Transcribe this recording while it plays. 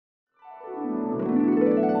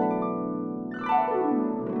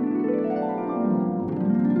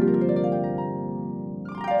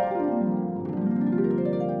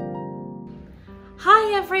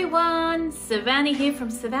everyone, Savannah here from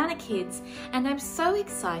Savannah Kids, and I'm so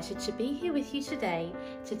excited to be here with you today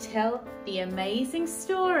to tell the amazing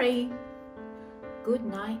story,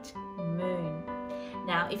 Goodnight Moon.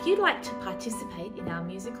 Now, if you'd like to participate in our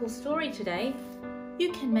musical story today,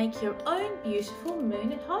 you can make your own beautiful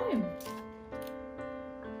moon at home.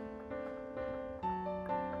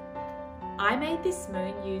 I made this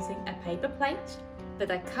moon using a paper plate that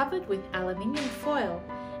I covered with aluminium foil,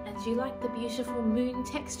 and you like the beautiful moon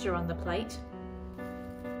texture on the plate.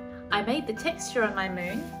 I made the texture on my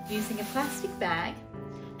moon using a plastic bag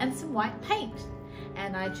and some white paint,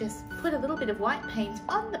 and I just put a little bit of white paint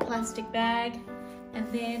on the plastic bag,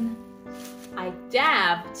 and then I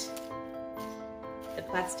dabbed the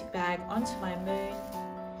plastic bag onto my moon,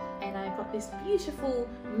 and I got this beautiful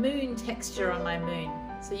moon texture on my moon.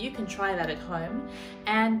 So you can try that at home,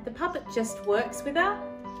 and the puppet just works with a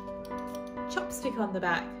chopstick on the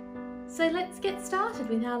back. So let's get started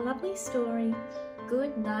with our lovely story,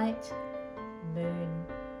 Goodnight Moon.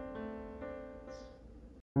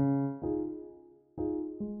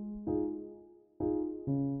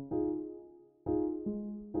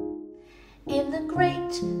 In the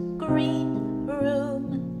great green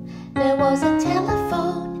room, there was a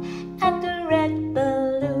telephone and a red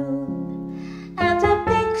balloon, and a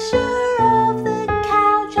picture of the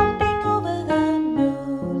cow jumping over the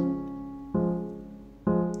moon.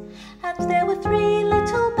 And there were 3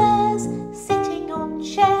 little bears sitting on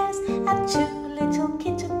chairs, and 2 little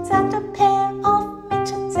kittens, and a pair of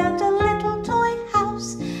mittens, and a little toy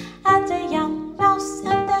house, and a young mouse,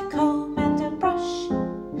 and a comb and a brush,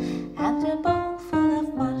 and a bowl full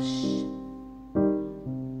of mush,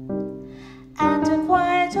 and a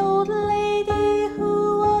quiet old lady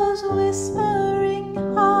who was whispering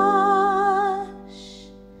hush.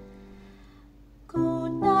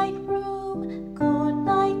 Good night room, good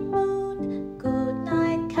night moon, good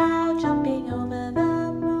night cow jumping over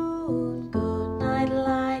the moon, good night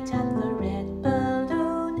light and the red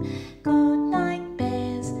balloon, good night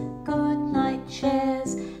bears, good night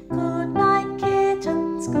chairs, good night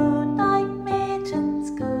kittens, good night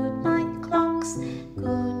mittens, good night clocks,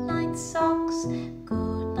 good night socks,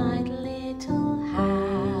 good night little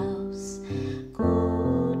house,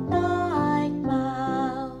 good night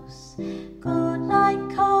mouse, good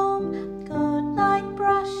night comb, good night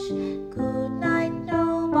brush, good night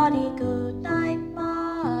nobody, good night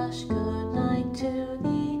mush, good night to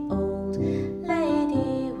the old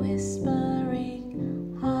lady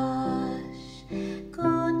whispering hush,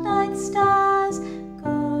 good night stars,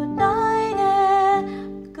 good night air,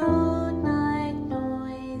 good night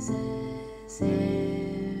noises everywhere.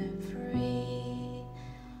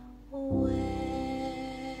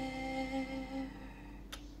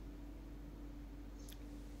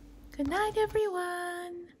 Good night,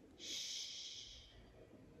 everyone.